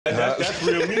That's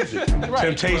real music. Right.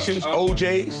 Temptations,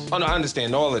 OJs. Oh, no, I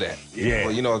understand all of that. Yeah.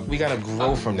 But, you know, we gotta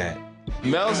grow from that.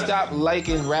 Mel stopped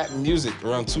liking rap music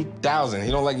around 2000.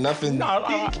 He don't like nothing. No,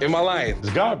 Am I lying? It's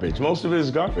garbage. Most of it is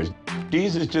garbage.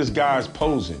 These is just guys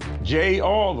posing. Jay,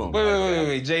 all of them.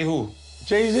 Wait. Jay who?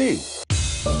 Jay-Z.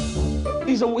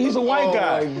 He's a white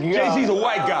guy. Jay-Z's a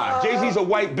white guy. Jay-Z's a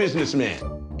white businessman.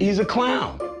 He's a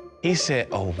clown. He said,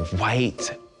 "Oh,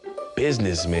 white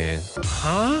businessman."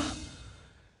 Huh?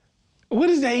 What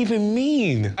does that even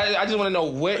mean? I just want to know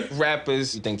what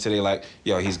rappers you think today like,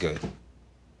 yo, he's good.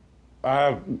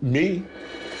 Me.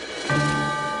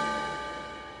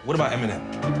 What about Eminem?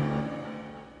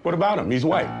 What about him? He's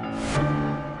white.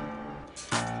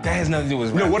 That has nothing to do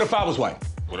with rap. No, what if I was white?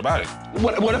 What about it?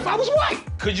 What if I was white?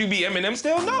 Could you beat Eminem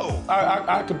still? No.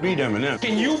 I could beat Eminem.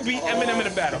 Can you beat Eminem in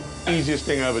a battle? Easiest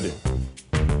thing I ever did.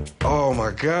 Oh,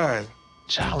 my God.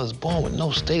 Child is born with no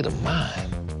state of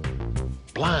mind,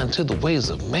 blind to the ways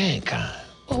of mankind.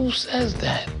 Who says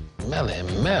that? Melle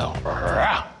Mel.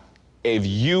 If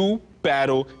you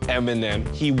battle Eminem,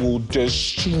 he will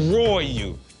destroy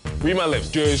you. Read my lips.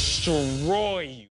 Destroy you.